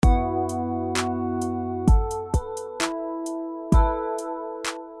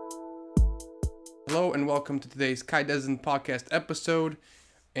Hello and welcome to today's Kaizen podcast episode.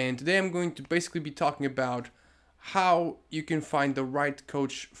 And today I'm going to basically be talking about how you can find the right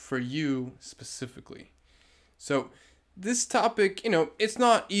coach for you specifically. So, this topic, it's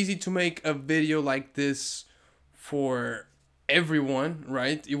not easy to make a video like this for everyone,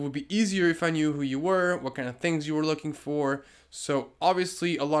 right? It would be easier if I knew who you were, what kind of things you were looking for. So,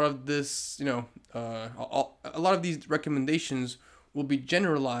 obviously, a lot of this, a lot of these recommendations will be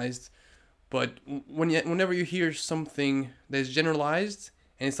generalized, but whenever you hear something that's generalized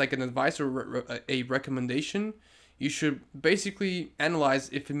and it's like an advice or a recommendation, you should basically analyze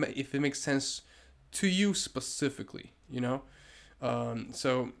if it makes sense to you specifically.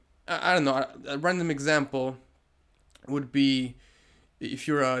 So I don't know. A random example would be if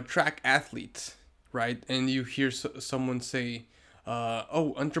you're a track athlete, right? And you hear someone say,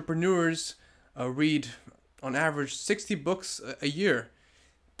 "Oh, entrepreneurs read on average 60 books a year."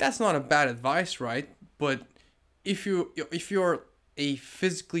 That's not a bad advice, right? But if you're a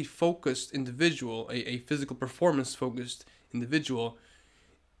physically focused individual, a physical performance focused individual,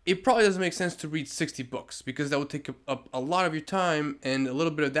 it probably doesn't make sense to read 60 books because that would take up a lot of your time, and a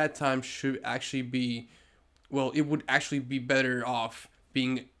little bit of that time should actually be, well, it would actually be better off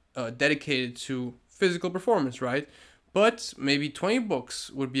being dedicated to physical performance, right? But maybe 20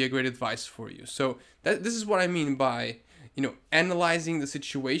 books would be a great advice for you. So this is what I mean by analyzing the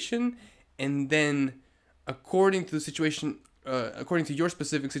situation, and then according to the situation, according to your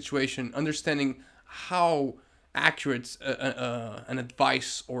specific situation, understanding how accurate an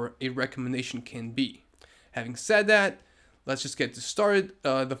advice or a recommendation can be. Having said that, let's just get started.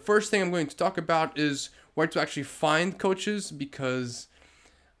 The first thing I'm going to talk about is where to actually find coaches, because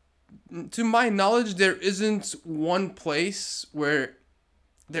to my knowledge, there isn't one place where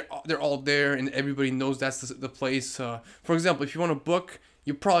they're all there and everybody knows that's the place. For example, if you want a book,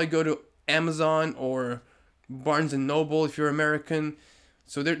 you probably go to Amazon or Barnes and Noble if you're American.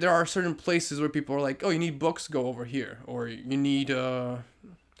 So there are certain places where people are like, oh, you need books, go over here. Or you need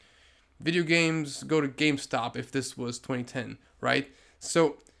video games, go to GameStop if this was 2010, right?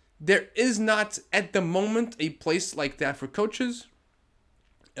 So there is not at the moment a place like that for coaches.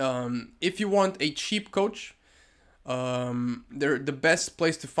 If you want a cheap coach, the best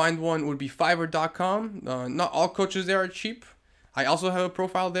place to find one would be Fiverr.com. Not all coaches there are cheap. I also have a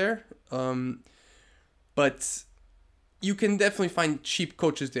profile there, but you can definitely find cheap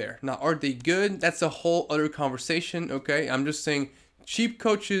coaches there. Now, are they good? That's a whole other conversation. Okay, I'm just saying cheap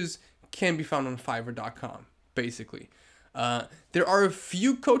coaches can be found on Fiverr.com, basically. There are a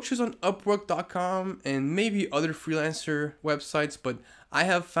few coaches on Upwork.com and maybe other freelancer websites, but I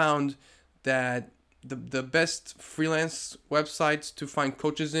have found that the best freelance websites to find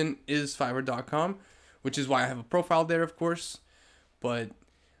coaches in is Fiverr.com, which is why I have a profile there, of course. But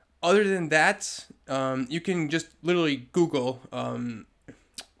other than that, you can just literally Google, I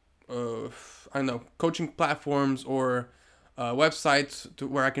don't know, coaching platforms or websites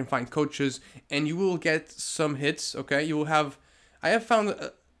where I can find coaches, and you will get some hits. Okay, I have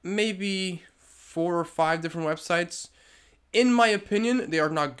found maybe 4 or 5 different websites. In my opinion, they are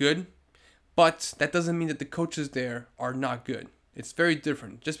not good. But that doesn't mean that the coaches there are not good. It's very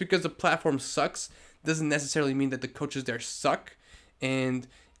different. Just because the platform sucks doesn't necessarily mean that the coaches there suck. And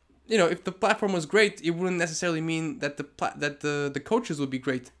if the platform was great, it wouldn't necessarily mean that the coaches would be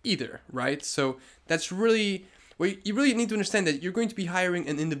great either, right? So that's really where you really need to understand that you're going to be hiring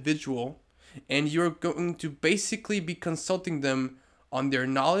an individual, and you're going to basically be consulting them on their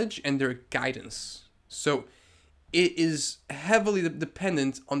knowledge and their guidance. So it is heavily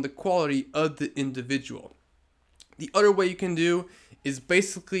dependent on the quality of the individual. The other way you can do is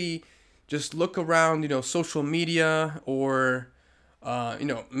basically just look around, social media, or,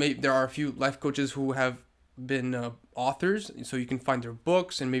 maybe there are a few life coaches who have been authors, so you can find their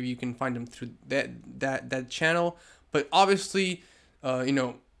books, and maybe you can find them through that channel. But obviously, a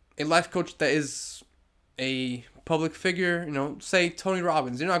life coach that is a public figure, say Tony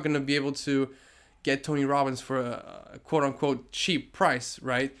Robbins, you're not going to be able to get Tony Robbins for a quote unquote cheap price,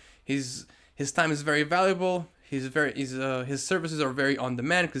 right? His time is very valuable. His services are very on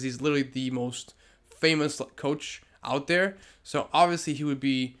demand because he's literally the most famous coach out there. So obviously he would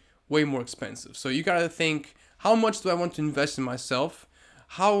be way more expensive. So you gotta think, how much do I want to invest in myself?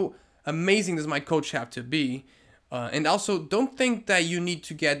 How amazing does my coach have to be? And also, don't think that you need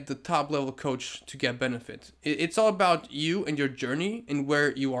to get the top level coach to get benefit. It's all about you and your journey and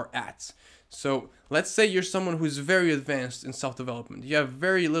where you are at. So let's say you're someone who's very advanced in self-development. You have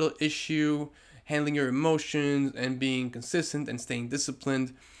very little issue handling your emotions and being consistent and staying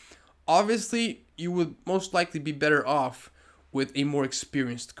disciplined. Obviously, you would most likely be better off with a more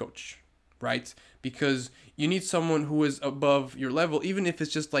experienced coach. right? Because you need someone who is above your level, even if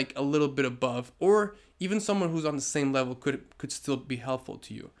it's just like a little bit above, or even someone who's on the same level could still be helpful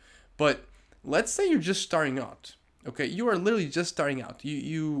to you. But let's say you're just starting out. Okay, you are literally just starting out.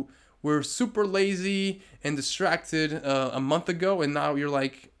 You were super lazy and distracted a month ago, and now you're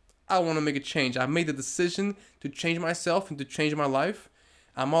like, I want to make a change. I've made the decision to change myself and to change my life.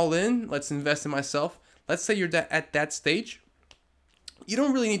 I'm all in. Let's invest in myself. Let's say you're at that stage. You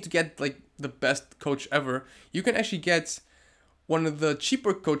don't really need to get like the best coach ever. You can actually get one of the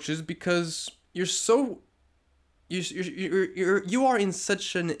cheaper coaches because you are in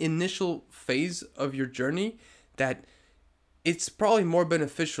such an initial phase of your journey that it's probably more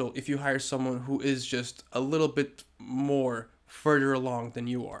beneficial if you hire someone who is just a little bit more further along than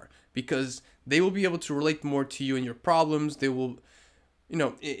you are, because they will be able to relate more to you and your problems. They will,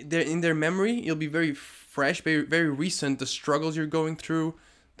 they're in their memory. It'll be very fresh, very, very recent, the struggles you're going through,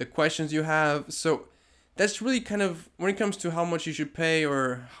 the questions you have. So that's really kind of, when it comes to how much you should pay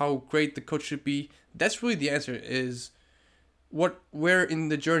or how great the coach should be, that's really the answer is where in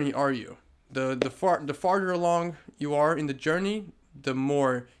the journey are you? The farther along you are in the journey, the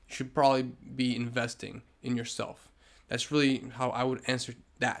more you should probably be investing in yourself. That's really how I would answer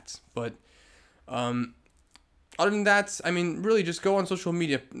that. But other than that, I mean, really just go on social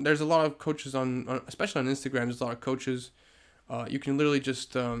media. There's a lot of coaches especially on Instagram. There's a lot of coaches. You can literally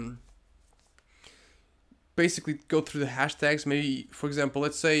just basically go through the hashtags. Maybe, for example,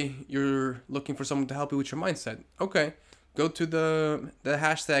 let's say you're looking for someone to help you with your mindset. Okay, go to the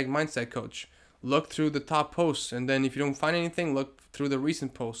hashtag mindset coach. Look through the top posts, and then if you don't find anything, look through the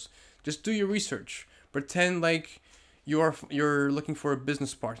recent posts. Just do your research. Pretend like you're looking for a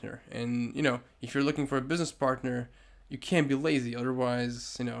business partner, and if you're looking for a business partner, you can't be lazy.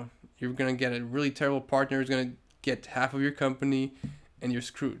 Otherwise, you're gonna get a really terrible partner who's gonna get half of your company, and you're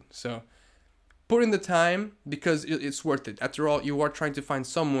screwed. So put in the time, because it's worth it. After all, you are trying to find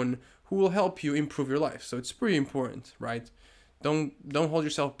someone who will help you improve your life. So it's pretty important, right? Don't hold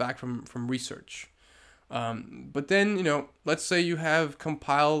yourself back from research. But then, let's say you have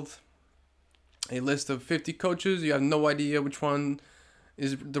compiled a list of 50 coaches. You have no idea which one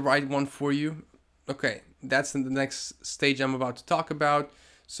is the right one for you. Okay, that's in the next stage I'm about to talk about.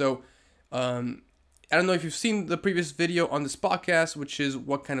 So I don't know if you've seen the previous video on this podcast, which is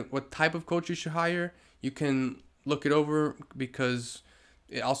what type of coach you should hire. You can look it over because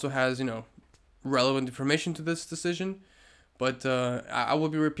it also has, relevant information to this decision. But I will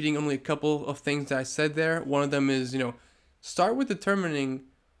be repeating only a couple of things that I said there. One of them is, start with determining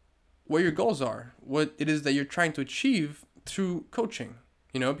what your goals are, what it is that you're trying to achieve through coaching,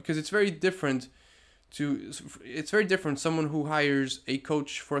 because it's very different someone who hires a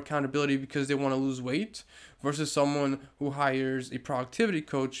coach for accountability because they want to lose weight versus someone who hires a productivity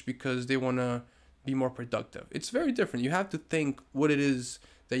coach because they want to be more productive. It's very different. You have to think what it is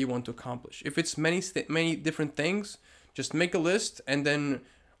that you want to accomplish. If it's many different things, just make a list and then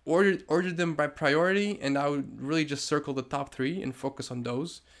order them by priority, and I would really just circle the top 3 and focus on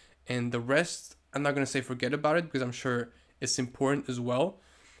those. And the rest, I'm not going to say forget about it, because I'm sure it's important as well.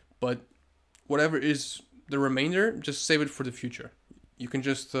 But whatever is the remainder, just save it for the future. You can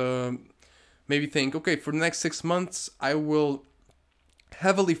just maybe think, okay, for the next 6 months, I will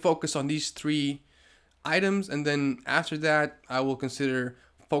heavily focus on these 3 items. And then after that, I will consider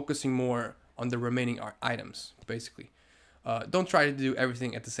focusing more on the remaining items, basically. Don't try to do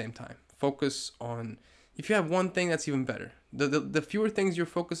everything at the same time. Focus on, if you have one thing, that's even better. The fewer things you're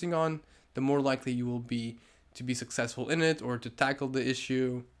focusing on, the more likely you will be to be successful in it or to tackle the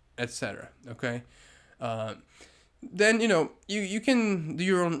issue, etc. Okay? Then, you can do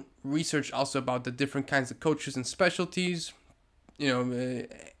your own research also about the different kinds of coaches and specialties.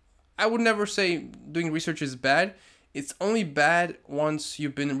 I would never say doing research is bad. It's only bad once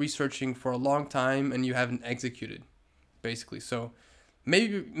you've been researching for a long time and you haven't executed, basically. So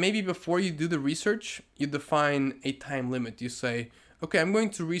maybe before you do the research, you define a time limit. You say, okay, I'm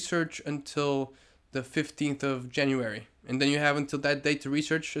going to research until the 15th of January. And then you have until that date to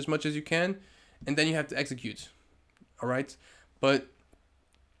research as much as you can. And then you have to execute. All right? But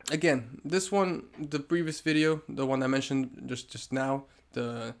again, this one, the previous video, the one I mentioned just now,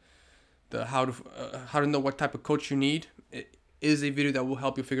 the how to know what type of coach you need, it is a video that will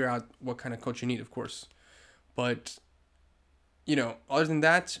help you figure out what kind of coach you need, of course. But other than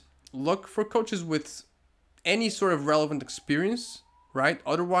that, look for coaches with any sort of relevant experience, right?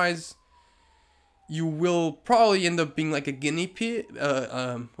 Otherwise, you will probably end up being like a guinea pig.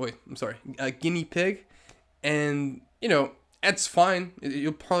 A guinea pig, and that's fine.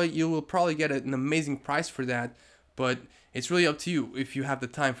 You will probably get an amazing price for that, but it's really up to you if you have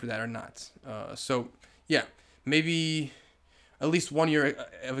the time for that or not. So yeah, maybe at least 1 year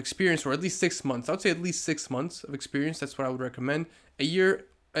of experience, or at least 6 months. I would say at least 6 months of experience. That's what I would recommend. A year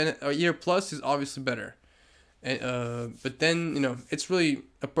plus is obviously better. But then, it's really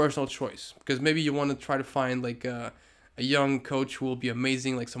a personal choice, because maybe you want to try to find like a young coach who will be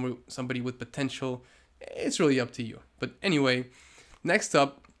amazing, like somebody with potential. It's really up to you. But anyway, next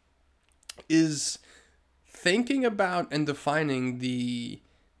up is thinking about and defining the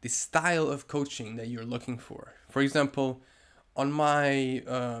style of coaching that you're looking for. For example, on my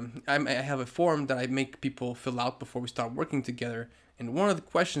I have a form that I make people fill out before we start working together, and one of the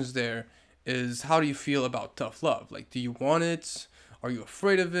questions there is, how do you feel about tough love? Like, do you want it? Are you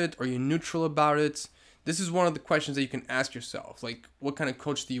afraid of it? Are you neutral about it? This is one of the questions that you can ask yourself. Like, what kind of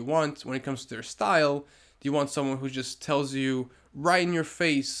coach do you want when it comes to their style? Do you want someone who just tells you right in your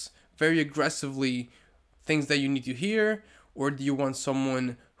face, very aggressively, things that you need to hear? Or do you want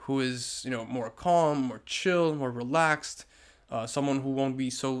someone who is, more calm, more chill, more relaxed, someone who won't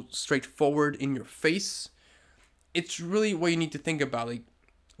be so straightforward in your face? It's really what you need to think about. Like,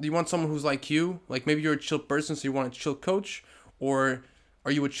 do you want someone who's like you? Like, maybe you're a chill person, so you want a chill coach, or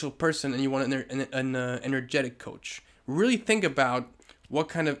are you a chill person and you want an energetic coach? Really think about what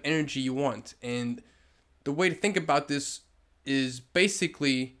kind of energy you want. And the way to think about this is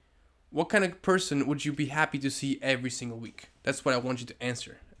basically, what kind of person would you be happy to see every single week? That's what I want you to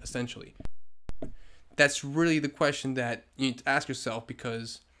answer, essentially. That's really the question that you need to ask yourself,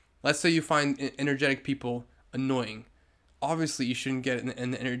 because let's say you find energetic people annoying. Obviously, you shouldn't get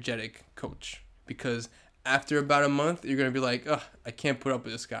an energetic coach, because after about a month, you're going to be like, ugh, I can't put up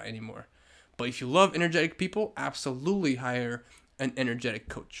with this guy anymore. But if you love energetic people, absolutely hire an energetic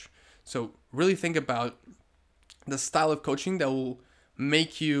coach. So really think about the style of coaching that will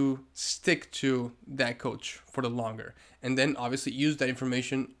make you stick to that coach for the longer. And then obviously use that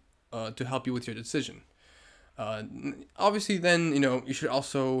information to help you with your decision. Obviously, then, you should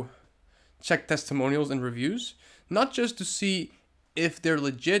also check testimonials and reviews, not just to see if they're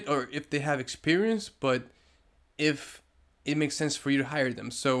legit or if they have experience, but if it makes sense for you to hire them.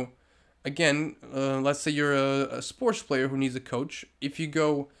 So again, let's say you're a sports player who needs a coach. If you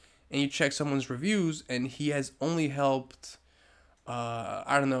go and you check someone's reviews and he has only helped,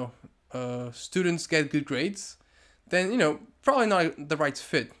 students get good grades, then, probably not the right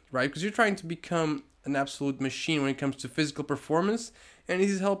fit, right? Because you're trying to become an absolute machine when it comes to physical performance, and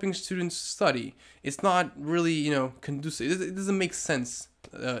he's helping students study. It's not really, conducive. It doesn't make sense.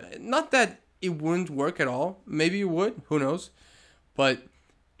 Not that it wouldn't work at all. Maybe it would. Who knows? But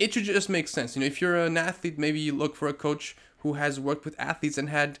it should just make sense. If you're an athlete, maybe you look for a coach who has worked with athletes and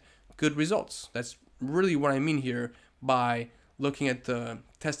had good results. That's really what I mean here by looking at the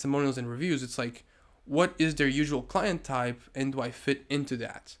testimonials and reviews. It's like, what is their usual client type, and do I fit into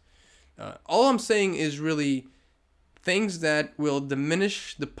that? All I'm saying is really things that will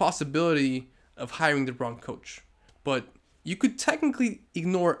diminish the possibility of hiring the wrong coach. But you could technically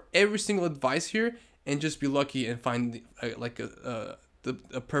ignore every single advice here and just be lucky and find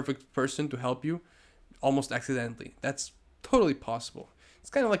a perfect person to help you almost accidentally. That's totally possible.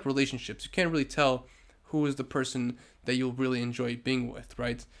 It's kind of like relationships. You can't really tell who is the person that you'll really enjoy being with,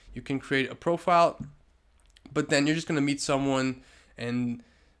 right? You can create a profile, but then you're just going to meet someone and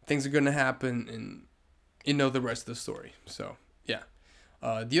things are going to happen, and you know the rest of the story. So, yeah.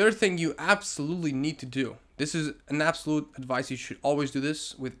 The other thing you absolutely need to do, this is an absolute advice, you should always do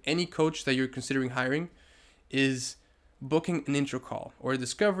this with any coach that you're considering hiring, is booking an intro call or a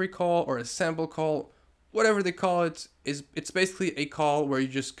discovery call or a sample call, whatever they call it. It's basically a call where you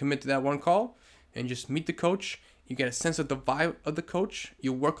just commit to that one call and just meet the coach. You get a sense of the vibe of the coach.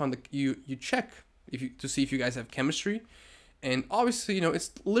 You work on you check to see if you guys have chemistry. And obviously,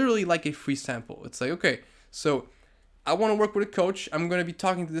 it's literally like a free sample. It's like, okay, so I want to work with a coach. I'm going to be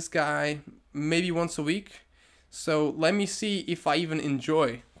talking to this guy maybe once a week. So let me see if I even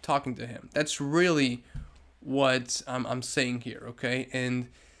enjoy talking to him. That's really what I'm saying here, okay? And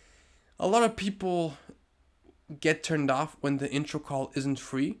a lot of people get turned off when the intro call isn't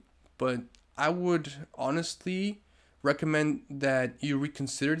free, but I would honestly recommend that you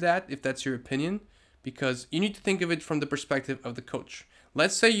reconsider that if that's your opinion, because you need to think of it from the perspective of the coach.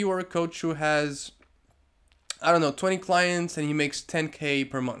 Let's say you are a coach who has, 20 clients and he makes 10K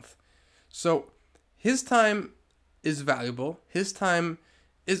per month. So his time is valuable. His time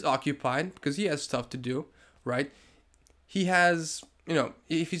is occupied because he has stuff to do, right? He has,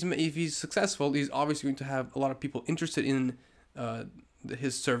 if he's successful, he's obviously going to have a lot of people interested in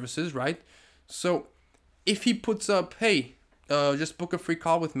his services, right? So if he puts up, hey, just book a free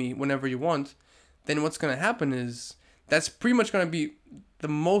call with me whenever you want, then what's going to happen is that's pretty much going to be the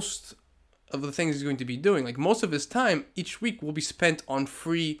most of the things he's going to be doing. Like most of his time each week will be spent on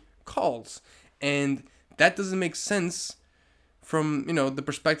free calls. And that doesn't make sense from, the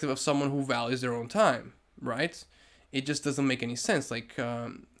perspective of someone who values their own time, right? It just doesn't make any sense.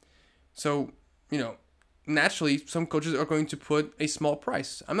 So, naturally, some coaches are going to put a small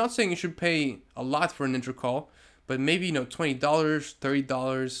price. I'm not saying you should pay a lot for an intro call, but maybe, $20,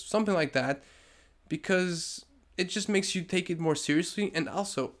 $30, something like that, because it just makes you take it more seriously. And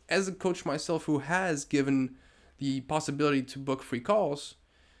also, as a coach myself who has given the possibility to book free calls,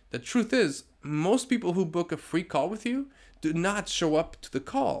 the truth is, most people who book a free call with you do not show up to the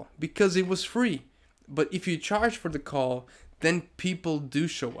call because it was free. But if you charge for the call, then people do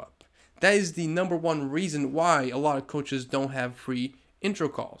show up. That is the number one reason why a lot of coaches don't have free intro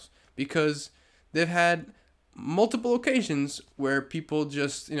calls, because they've had multiple occasions where people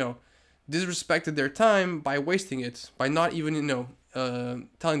just, disrespected their time by wasting it, by not even,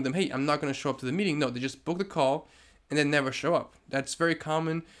 telling them, hey, I'm not going to show up to the meeting. No, they just book the call and then never show up. That's very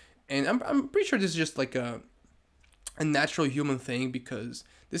common. And I'm pretty sure this is just like a natural human thing, because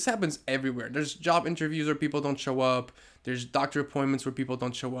this happens everywhere. There's job interviews where people don't show up. There's doctor appointments where people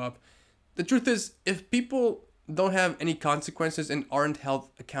don't show up. The truth is, if people don't have any consequences and aren't held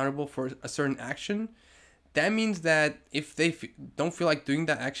accountable for a certain action, that means that if they don't feel like doing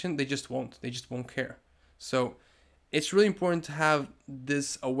that action, they just won't. They just won't care. So it's really important to have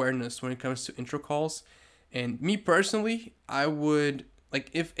this awareness when it comes to intro calls. And me personally, I would,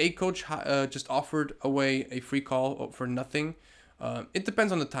 if a coach just offered away a free call for nothing, it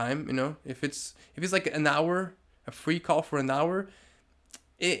depends on the time, If it's like an hour, a free call for an hour,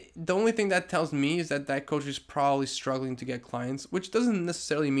 the only thing that tells me is that coach is probably struggling to get clients, which doesn't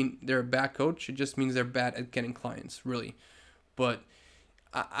necessarily mean they're a bad coach. It just means they're bad at getting clients, really. But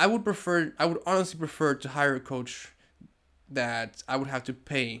I would honestly prefer to hire a coach that I would have to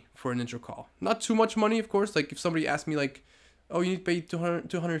pay for an intro call. Not too much money, of course. Like if somebody asked me oh, you need to pay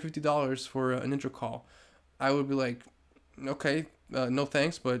 $250 for an intro call, I would be like, okay, no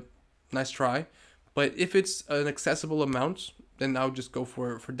thanks, but nice try. But if it's an accessible amount, then I would just go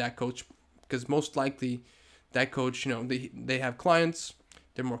for that coach, because most likely that coach, they have clients,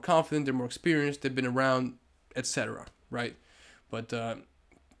 they're more confident, they're more experienced, they've been around, etc. Right? But the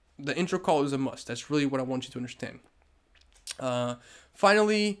intro call is a must. That's really what I want you to understand.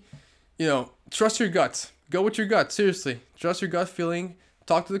 Finally, trust your gut. Go with your gut. Seriously, trust your gut feeling.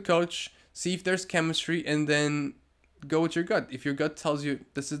 Talk to the coach. See if there's chemistry, and then go with your gut. If your gut tells you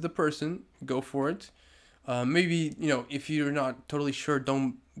this is the person, go for it. Maybe, if you're not totally sure,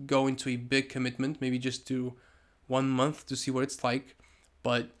 don't go into a big commitment. Maybe just do 1 month to see what it's like.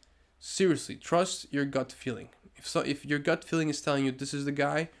 But seriously, trust your gut feeling. If your gut feeling is telling you this is the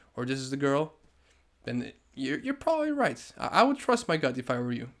guy or this is the girl, then you're probably right. I would trust my gut if I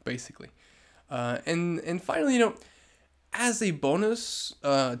were you, basically. And finally, as a bonus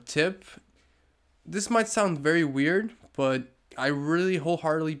tip, this might sound very weird, but I really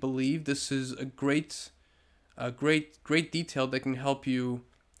wholeheartedly believe this is a great detail that can help you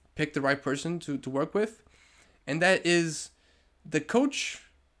pick the right person to work with. And that is, the coach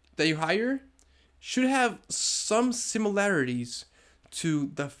that you hire should have some similarities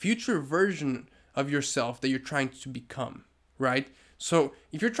to the future version of yourself that you're trying to become, right? So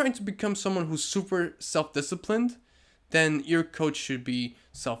if you're trying to become someone who's super self-disciplined, then your coach should be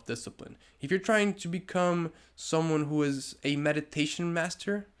self-disciplined. If you're trying to become someone who is a meditation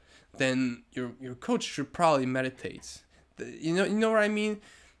master, then your coach should probably meditate. You know what I mean?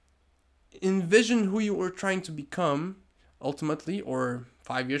 Envision who you are trying to become ultimately, or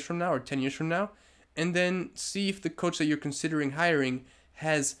 5 years from now, or 10 years from now, and then see if the coach that you're considering hiring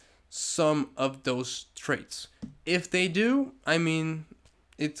has some of those traits. If they do, I mean,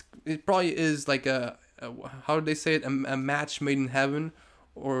 it probably is like how do they say it? A match made in heaven,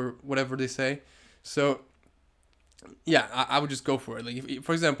 or whatever they say. So yeah, I would just go for it. Like,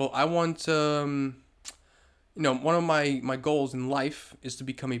 for example, I want, one of my goals in life is to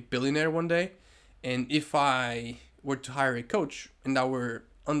become a billionaire one day. And if I were to hire a coach and I were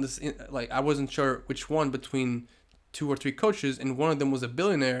on this, I wasn't sure which one between 2 or 3 coaches, and one of them was a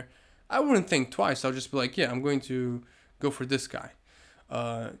billionaire, I wouldn't think twice. I'll just be like, yeah, I'm going to go for this guy.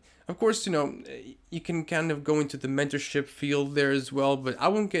 Of course, you can kind of go into the mentorship field there as well, but I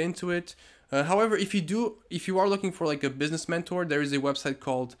won't get into it. However, if you are looking for like a business mentor, there is a website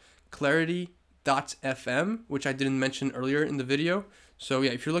called Clarity.fm, which I didn't mention earlier in the video. So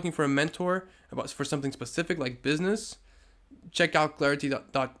yeah, if you're looking for a mentor for something specific like business, check out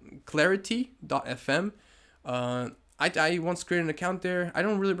Clarity.fm. I once created an account there. I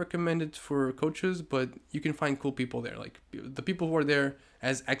don't really recommend it for coaches, but you can find cool people there. Like the people who are there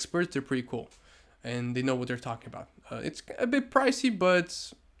as experts, they're pretty cool, and they know what they're talking about. It's a bit pricey,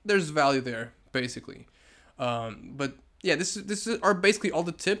 but there's value there basically. But yeah, this are basically all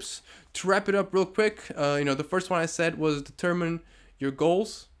the tips. To wrap it up real quick, the first one I said was determine your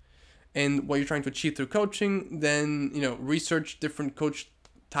goals and what you're trying to achieve through coaching. Then research different coach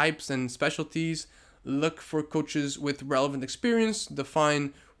types and specialties. Look for coaches with relevant experience.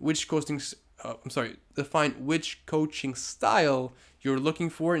 Define which coaching style you're looking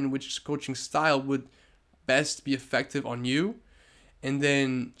for and which coaching style would best be effective on you. And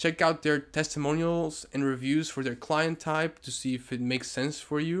then check out their testimonials and reviews for their client type to see if it makes sense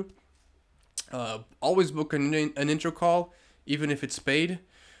for you. Always book an intro call, even if it's paid.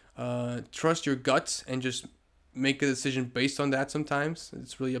 Trust your gut and just make a decision based on that. Sometimes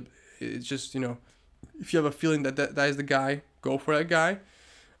it's just if you have a feeling that is the guy, go for that guy.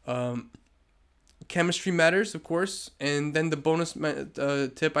 Chemistry matters, of course. And then the bonus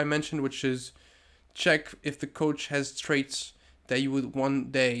tip I mentioned, which is check if the coach has traits that you would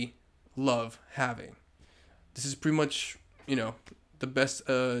one day love having. This is pretty much, the best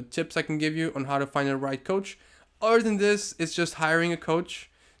tips I can give you on how to find the right coach. Other than this, it's just hiring a coach,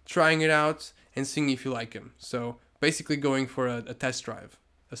 trying it out, and seeing if you like him. So basically going for a test drive,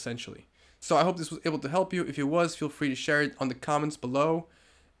 essentially. So I hope this was able to help you. If it was, feel free to share it on the comments below.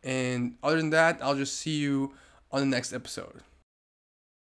 And other than that, I'll just see you on the next episode.